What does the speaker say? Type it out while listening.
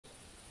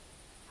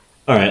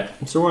Alright,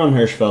 so we're on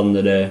Hirschfelden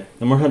today,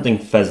 and we're hunting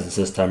pheasants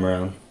this time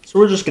around. So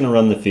we're just going to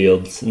run the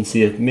fields and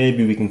see if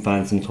maybe we can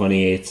find some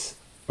 28s,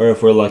 or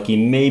if we're lucky,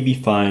 maybe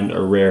find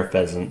a rare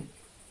pheasant.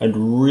 I'd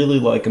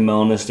really like a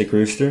melanistic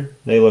rooster.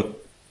 They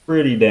look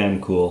pretty damn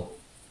cool.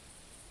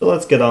 So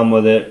let's get on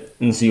with it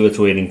and see what's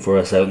waiting for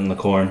us out in the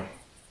corn.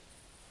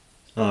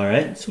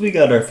 Alright, so we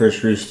got our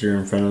first rooster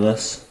in front of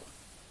us.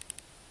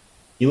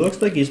 He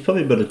looks like he's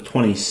probably about a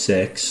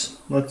 26.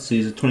 Let's see,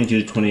 he's a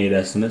 22 to 28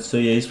 estimate. So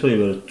yeah, he's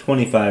probably about a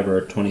 25 or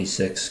a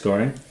 26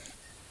 scoring.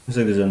 Looks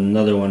like there's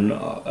another one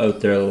out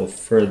there a little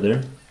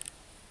further.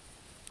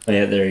 Oh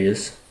yeah, there he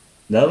is.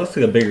 That looks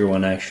like a bigger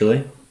one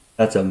actually.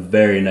 That's a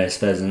very nice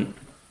pheasant.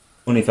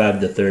 25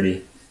 to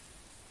 30.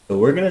 So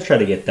we're going to try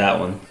to get that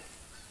one.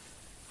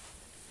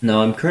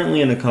 Now I'm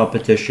currently in a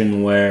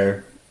competition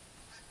where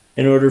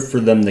in order for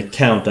them to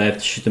count, I have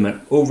to shoot them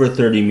at over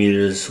 30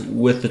 meters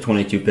with the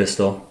 22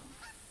 pistol.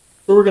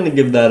 So we're going to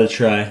give that a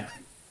try.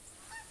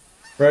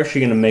 We're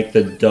actually going to make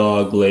the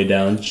dog lay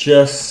down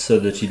just so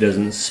that she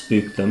doesn't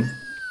spook them.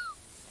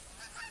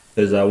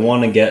 Because I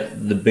want to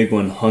get the big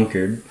one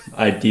hunkered,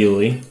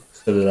 ideally,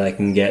 so that I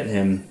can get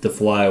him to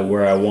fly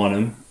where I want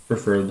him,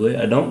 preferably.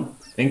 I don't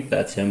think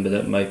that's him, but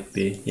that might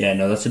be. Yeah,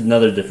 no, that's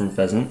another different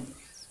pheasant.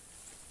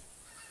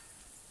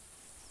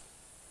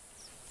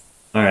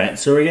 Alright,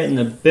 so we're getting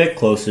a bit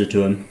closer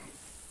to him.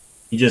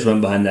 He just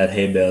went behind that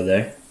hay bale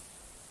there.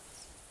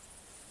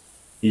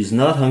 He's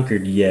not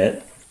hunkered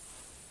yet.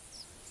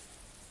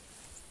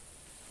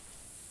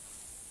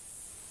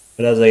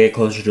 But as I get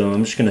closer to him,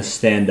 I'm just going to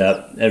stand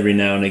up every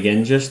now and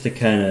again just to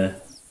kind of...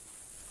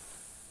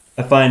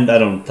 I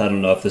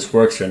don't know if this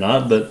works or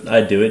not, but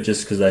I do it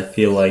just because I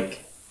feel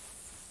like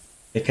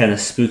it kind of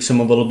spooks him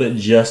a little bit,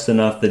 just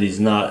enough that he's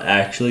not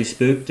actually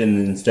spooked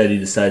and instead he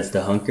decides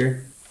to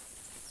hunker.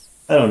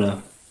 I don't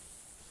know.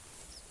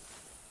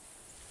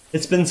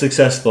 It's been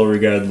successful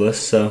regardless,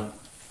 so...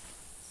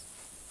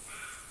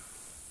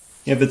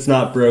 if it's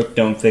not broke,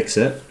 don't fix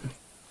it.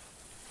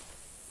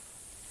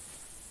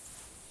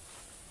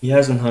 He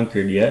hasn't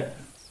hunkered yet.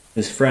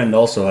 His friend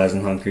also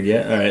hasn't hunkered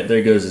yet. Alright,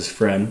 there goes his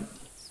friend.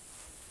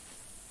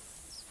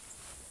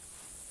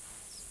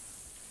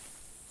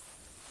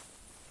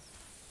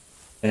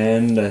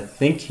 And I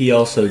think he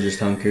also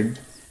just hunkered,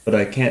 but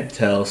I can't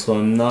tell, so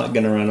I'm not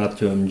going to run up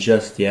to him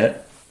just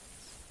yet.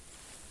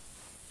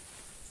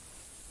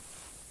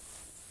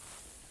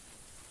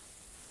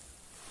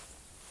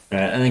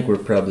 Alright, I think we're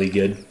probably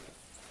good.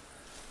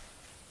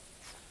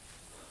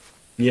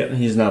 Yep,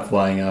 he's not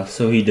flying off,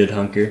 so he did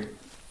hunker.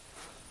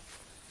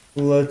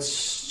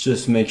 Let's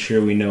just make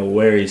sure we know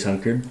where he's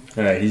hunkered.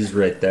 Alright, he's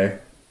right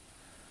there.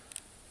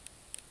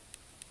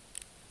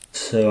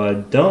 So I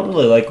don't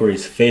really like where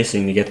he's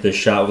facing to get this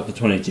shot with the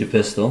 22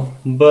 pistol,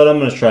 but I'm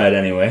going to try it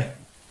anyway.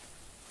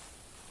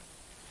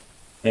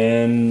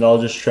 And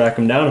I'll just track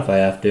him down if I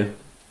have to.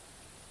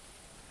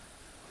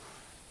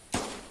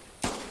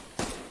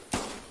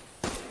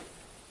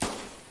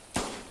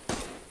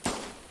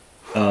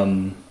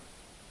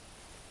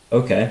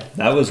 Okay,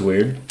 that was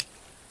weird.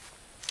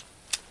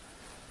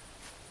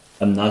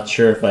 I'm not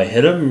sure if I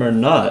hit him or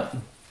not. Is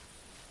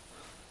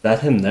that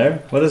him there?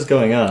 What is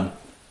going on?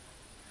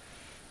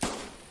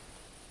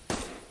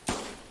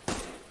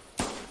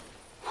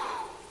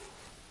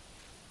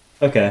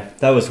 Okay,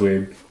 that was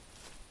weird.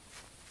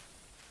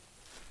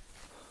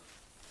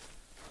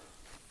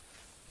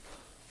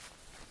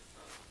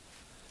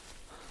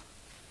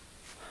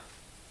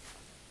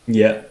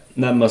 Yeah,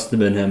 that must have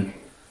been him.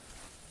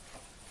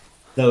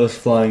 That was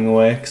flying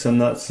away, because I'm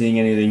not seeing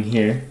anything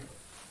here.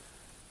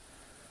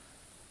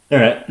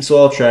 Alright, so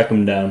I'll track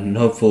him down, and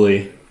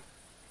hopefully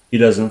he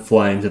doesn't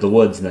fly into the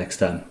woods next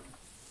time.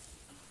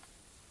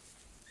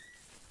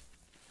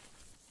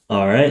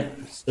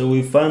 Alright, so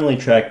we finally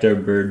tracked our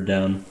bird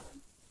down.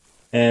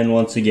 And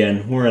once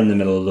again, we're in the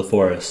middle of the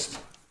forest.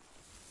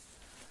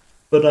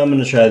 But I'm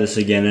going to try this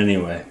again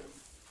anyway.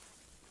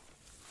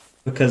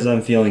 Because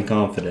I'm feeling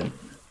confident.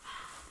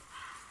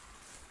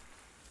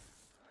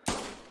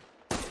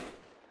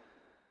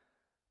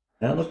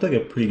 That looked like a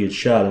pretty good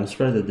shot. I'm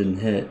surprised it didn't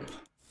hit.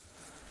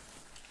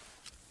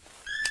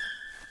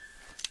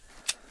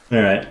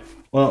 Alright,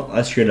 well,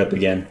 I screwed up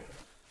again.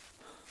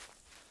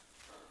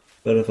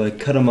 But if I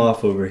cut him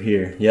off over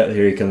here... Yep,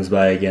 here he comes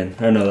by again.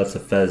 Oh no, that's a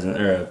pheasant,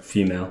 or a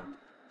female.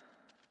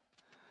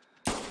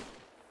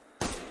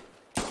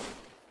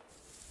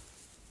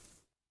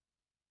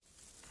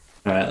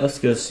 Alright, let's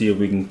go see if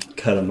we can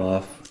cut him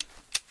off.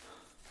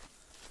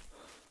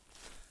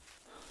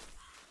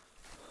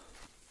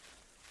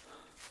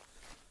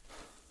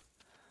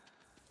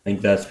 I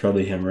think that's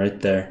probably him right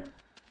there.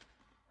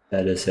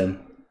 That is him.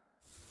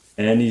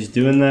 And he's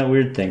doing that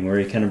weird thing where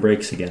he kind of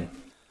breaks again.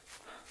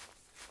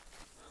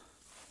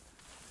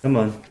 Come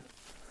on.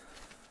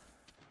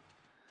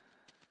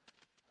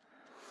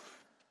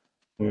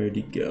 Where'd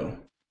he go?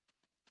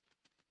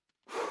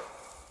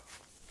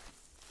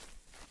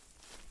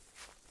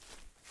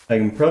 I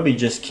can probably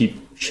just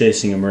keep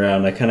chasing him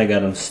around. I kind of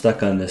got him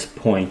stuck on this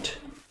point.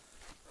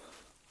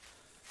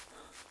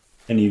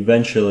 And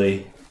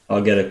eventually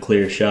I'll get a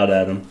clear shot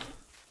at him.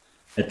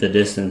 at the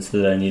distance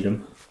that I need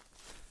him.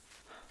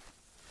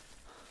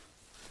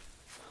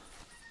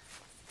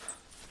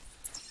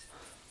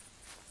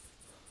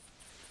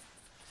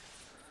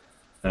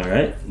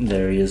 Alright,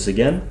 there he is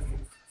again.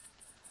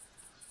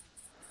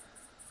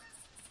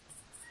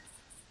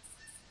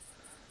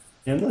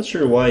 I'm not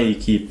sure why he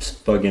keeps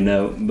bugging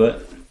out,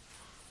 but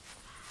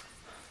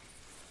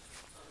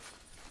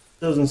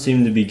doesn't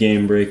seem to be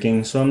game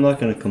breaking, so I'm not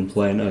going to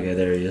complain. Okay,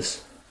 there he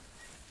is.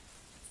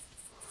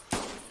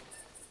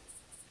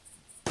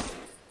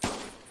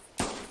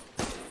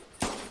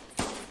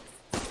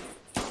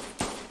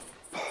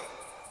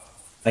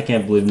 I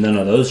can't believe none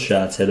of those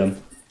shots hit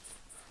him.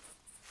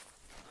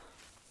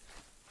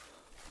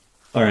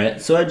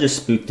 Alright, so I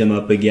just spooked him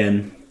up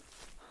again,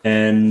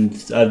 and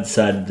I've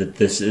decided that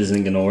this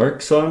isn't going to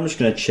work, so I'm just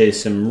going to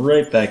chase him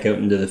right back out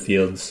into the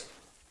fields,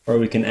 where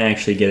we can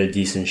actually get a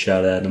decent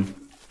shot at him.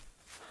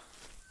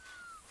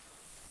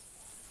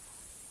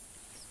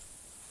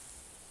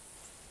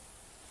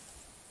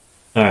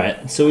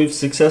 Alright, so we've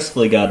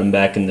successfully got him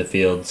back in the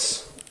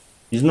fields.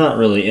 He's not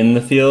really in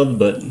the field,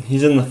 but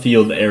he's in the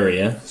field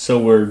area, so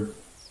we're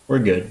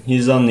good.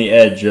 He's on the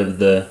edge of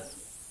the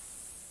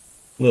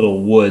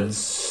little woods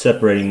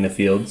separating the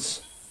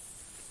fields.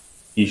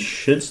 He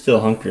should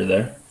still hunker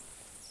there.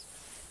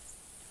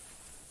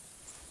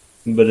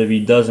 But if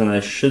he doesn't, I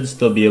should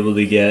still be able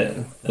to get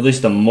at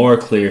least a more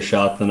clear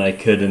shot than I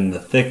could in the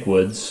thick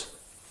woods.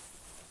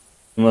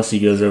 Unless he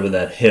goes over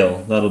that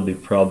hill, that'll be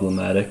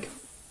problematic.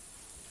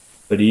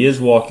 But he is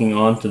walking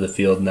onto the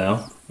field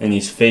now, and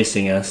he's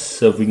facing us,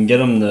 so if we can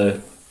get him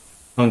to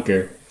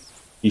hunker,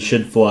 he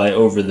should fly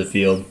over the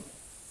field.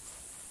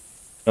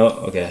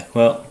 Oh, okay,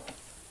 well,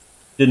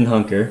 didn't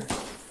hunker.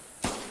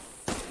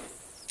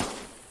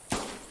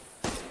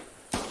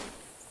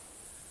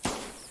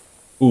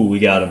 Ooh, we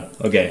got him.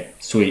 Okay,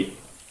 sweet.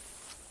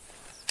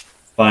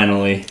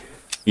 Finally,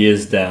 he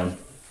is down.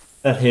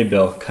 That hay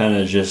bale kind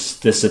of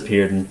just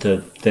disappeared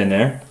into thin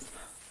air.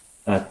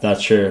 I'm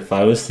not sure if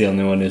I was the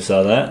only one who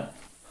saw that.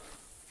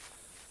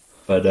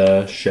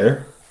 But,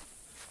 sure.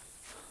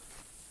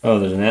 Oh,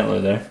 there's an antler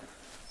there.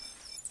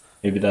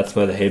 Maybe that's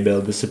why the hay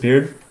bale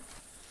disappeared?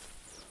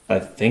 I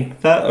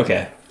think that?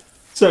 Okay.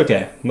 It's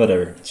okay.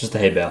 Whatever. It's just a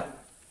hay bale.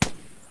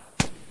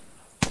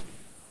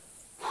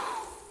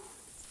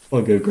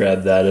 I'll go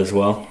grab that as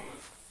well.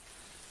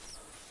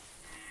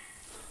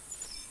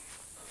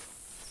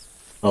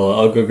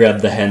 I'll go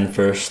grab the hen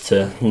first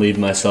to leave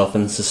myself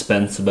in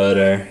suspense about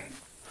our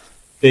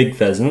big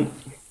pheasant.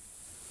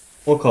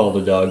 We'll call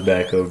the dog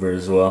back over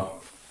as well.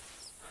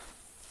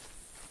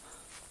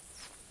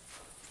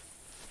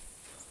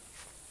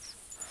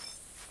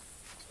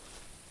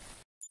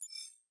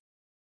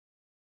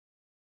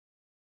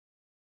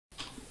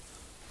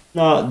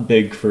 Not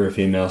big for a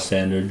female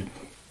standard.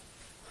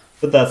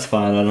 But that's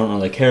fine, I don't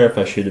really care if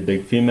I shoot a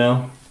big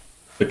female,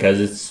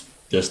 because it's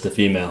just a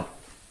female.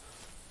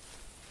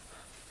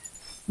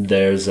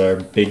 There's our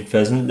big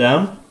pheasant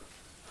down.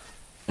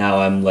 Now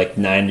I'm like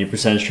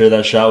 90% sure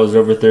that shot was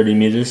over 30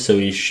 meters, so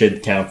he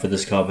should count for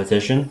this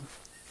competition.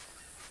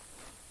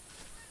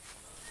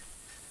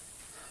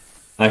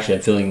 Actually,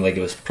 I'm feeling like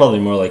it was probably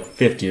more like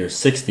 50 or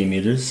 60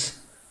 meters.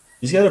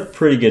 He's got a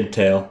pretty good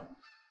tail.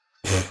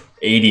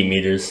 80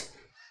 meters.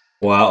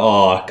 Wow,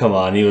 oh, come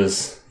on, he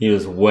was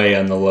way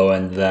on the low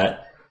end of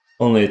that.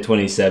 Only a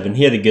 27.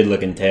 He had a good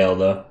looking tail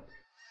though.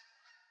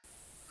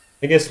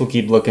 I guess we'll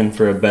keep looking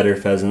for a better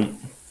pheasant.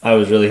 I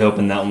was really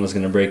hoping that one was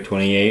going to break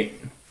 28.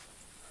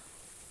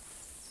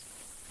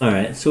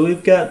 Alright, so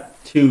we've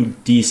got two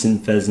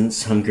decent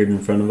pheasants hunkered in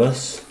front of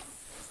us.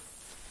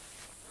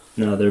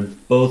 Now they're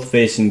both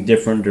facing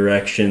different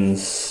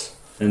directions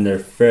and they're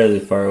fairly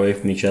far away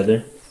from each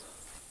other.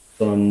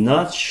 So I'm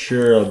not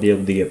sure I'll be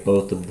able to get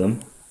both of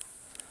them.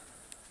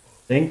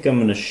 I think I'm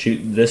going to shoot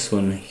this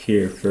one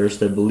here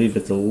first. I believe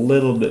it's a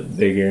little bit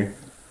bigger.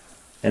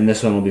 And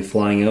this one will be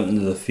flying out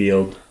into the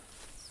field,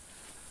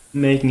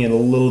 making it a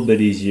little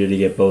bit easier to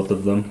get both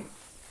of them.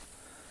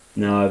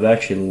 Now I've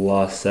actually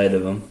lost sight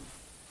of them.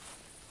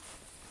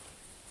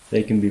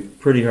 They can be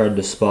pretty hard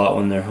to spot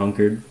when they're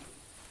hunkered.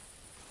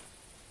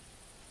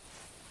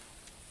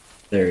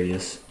 There he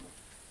is.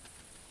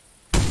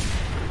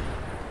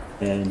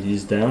 And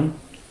he's down.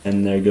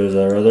 And there goes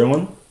our other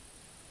one.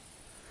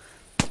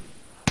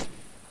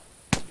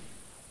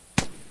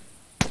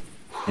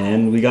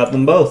 And we got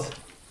them both.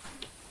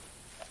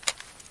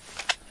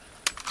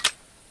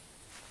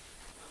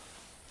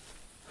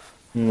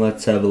 And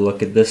let's have a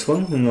look at this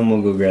one, and then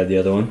we'll go grab the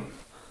other one.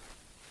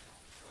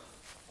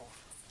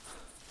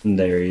 And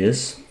there he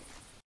is.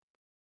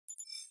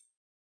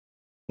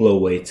 Low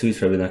weight, so he's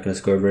probably not going to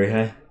score very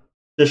high.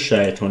 Just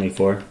shy of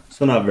 24,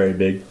 so not very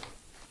big.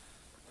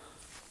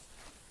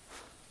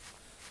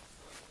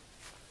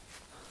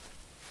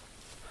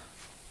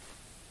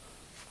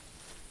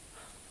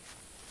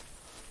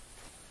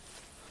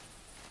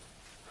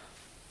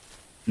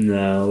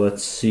 Now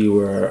let's see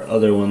where our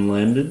other one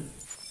landed.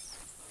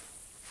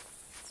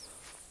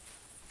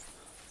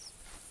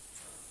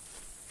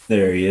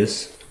 There he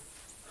is.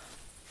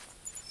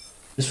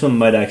 This one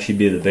might actually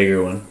be the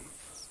bigger one.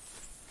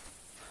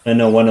 I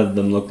know one of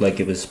them looked like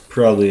it was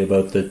probably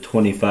about the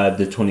 25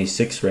 to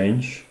 26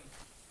 range.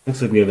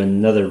 Looks like we have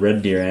another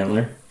red deer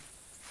antler.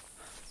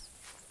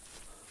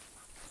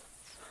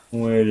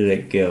 Where did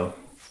it go?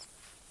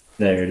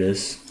 There it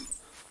is.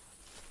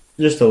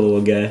 Just a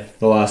little guy.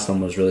 The last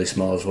one was really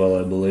small as well,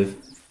 I believe.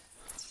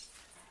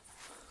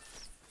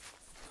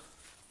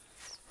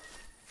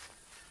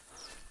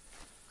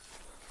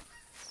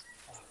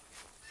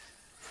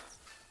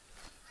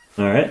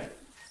 Alright.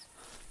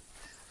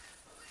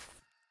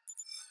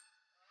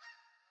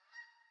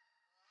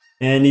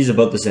 And he's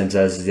about the same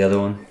size as the other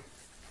one.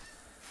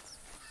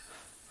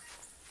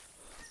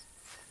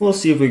 We'll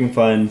see if we can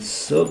find...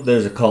 Oh,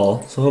 there's a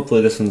call. So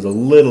hopefully this one's a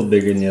little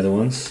bigger than the other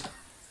ones.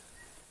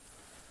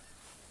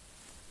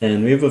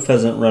 And we have a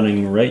pheasant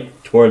running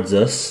right towards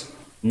us.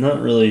 I'm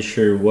not really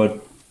sure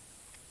what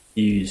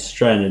he's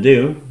trying to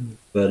do,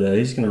 but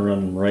he's going to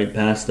run right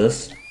past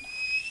us.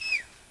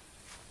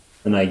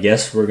 And I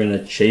guess we're going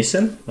to chase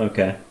him?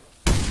 Okay.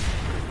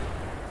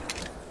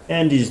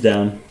 And he's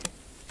down.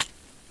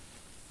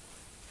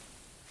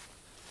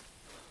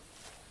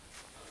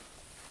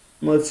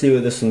 Let's see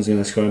what this one's going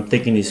to score. I'm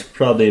thinking he's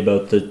probably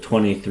about the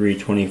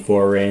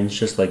 23-24 range,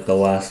 just like the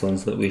last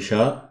ones that we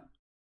shot.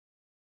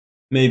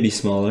 Maybe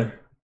smaller.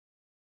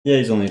 Yeah,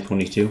 he's only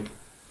 22.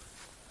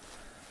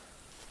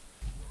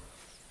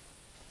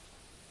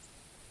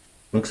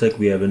 Looks like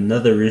we have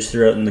another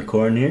rooster out in the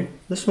corn here.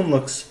 This one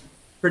looks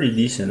pretty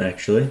decent,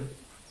 actually.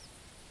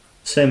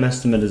 Same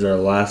estimate as our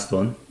last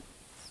one.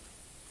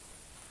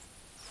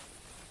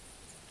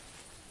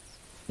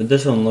 But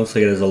this one looks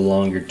like it has a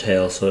longer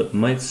tail, so it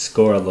might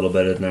score a little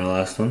better than our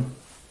last one.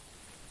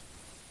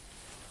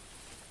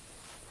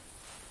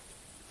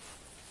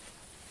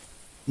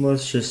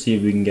 Let's just see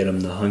if we can get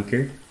him to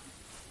hunker.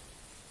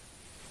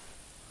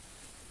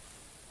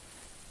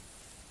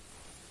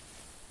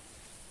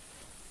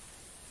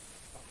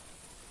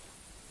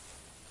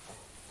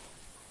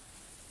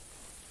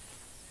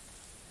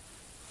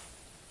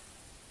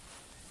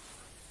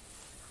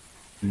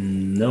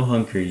 No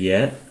hunker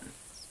yet.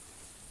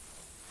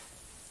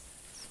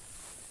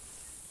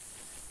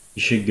 He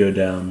should go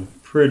down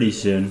pretty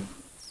soon.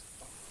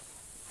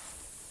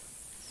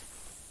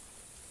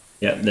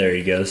 Yep, there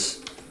he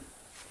goes.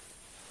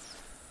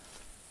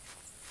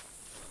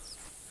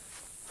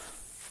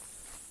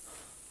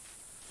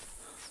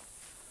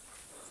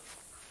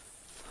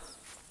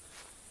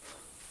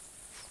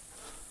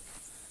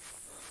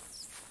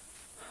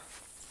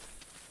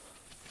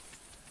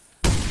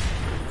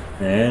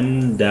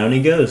 And down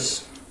he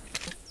goes.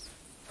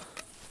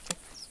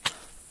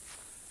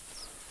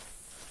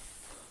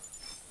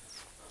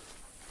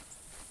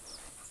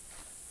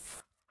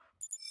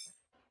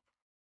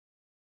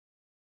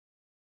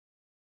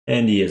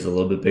 And he is a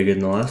little bit bigger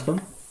than the last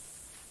one.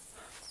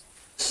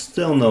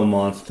 Still no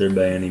monster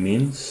by any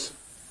means.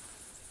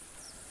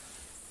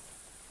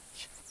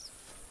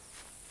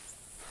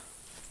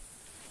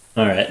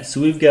 Alright,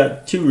 so we've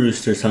got two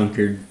roosters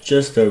hunkered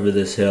just over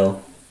this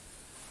hill.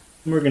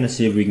 We're going to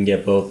see if we can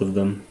get both of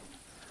them.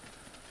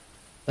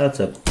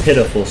 That's a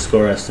pitiful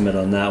score estimate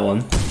on that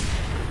one.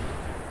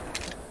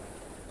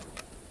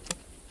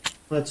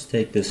 Let's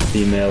take this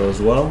female as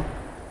well.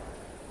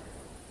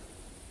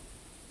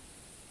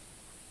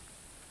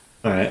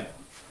 Alright.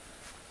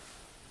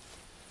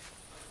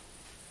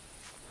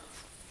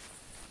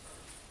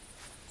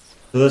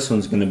 So this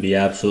one's going to be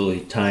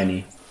absolutely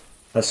tiny.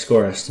 That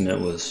score estimate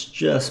was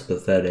just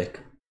pathetic.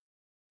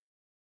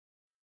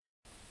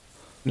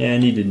 Yeah,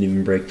 and he didn't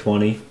even break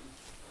 20.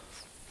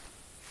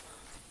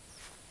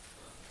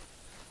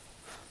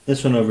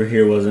 This one over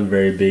here wasn't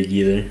very big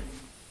either.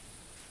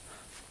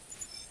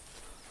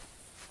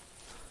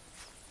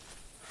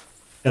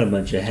 Got a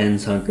bunch of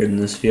hens hunkered in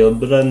this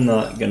field, but I'm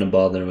not going to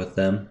bother with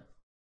them.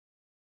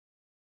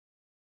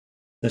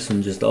 This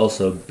one just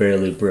also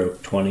barely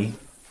broke 20.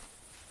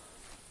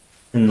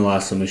 And the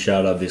last one we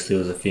shot obviously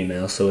was a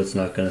female, so it's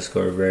not going to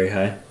score very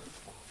high.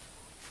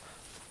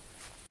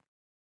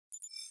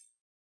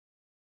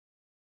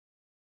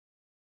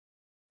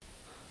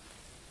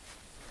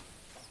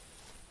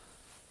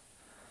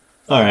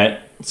 Alright,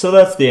 so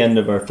that's the end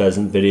of our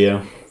pheasant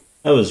video.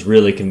 I was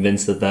really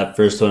convinced that that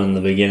first one in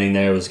the beginning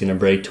there was going to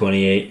break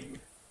 28.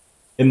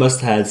 It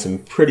must have had some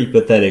pretty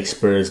pathetic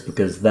spurs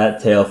because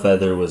that tail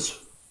feather was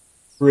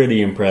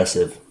pretty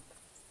impressive.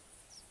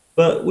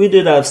 But we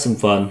did have some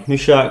fun. We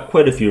shot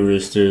quite a few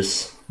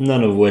roosters,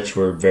 none of which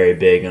were very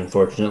big,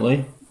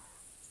 unfortunately.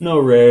 No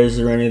rares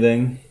or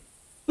anything,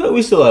 but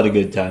we still had a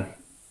good time.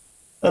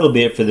 That'll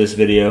be it for this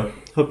video.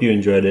 Hope you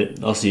enjoyed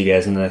it. I'll see you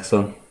guys in the next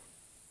one.